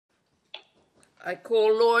I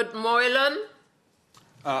call Lord Moylan.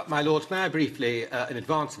 My Lords, may I briefly, in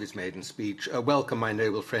advance of his maiden speech, welcome my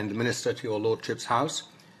noble friend the Minister to your Lordship's house.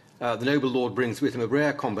 The noble Lord brings with him a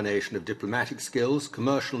rare combination of diplomatic skills,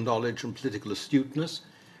 commercial knowledge and political astuteness,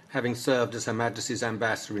 having served as Her Majesty's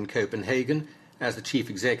Ambassador in Copenhagen, as the Chief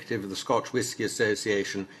Executive of the Scotch Whisky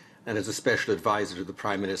Association and as a Special Advisor to the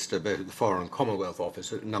Prime Minister both at the Foreign and Commonwealth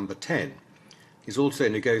Office at Number 10. He's also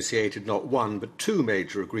negotiated not one but two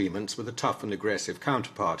major agreements with a tough and aggressive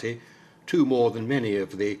counterparty, two more than many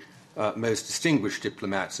of the most distinguished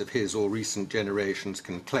diplomats of his or recent generations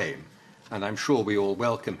can claim, and I'm sure we all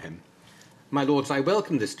welcome him. My Lords, I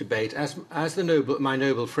welcome this debate. As my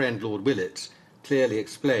noble friend Lord Willits clearly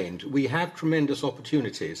explained, we have tremendous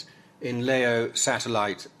opportunities in LEO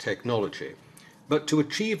satellite technology. But to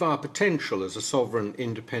achieve our potential as a sovereign,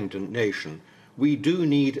 independent nation, we do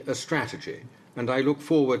need a strategy, and I look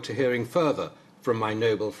forward to hearing further from my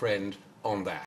noble friend on that.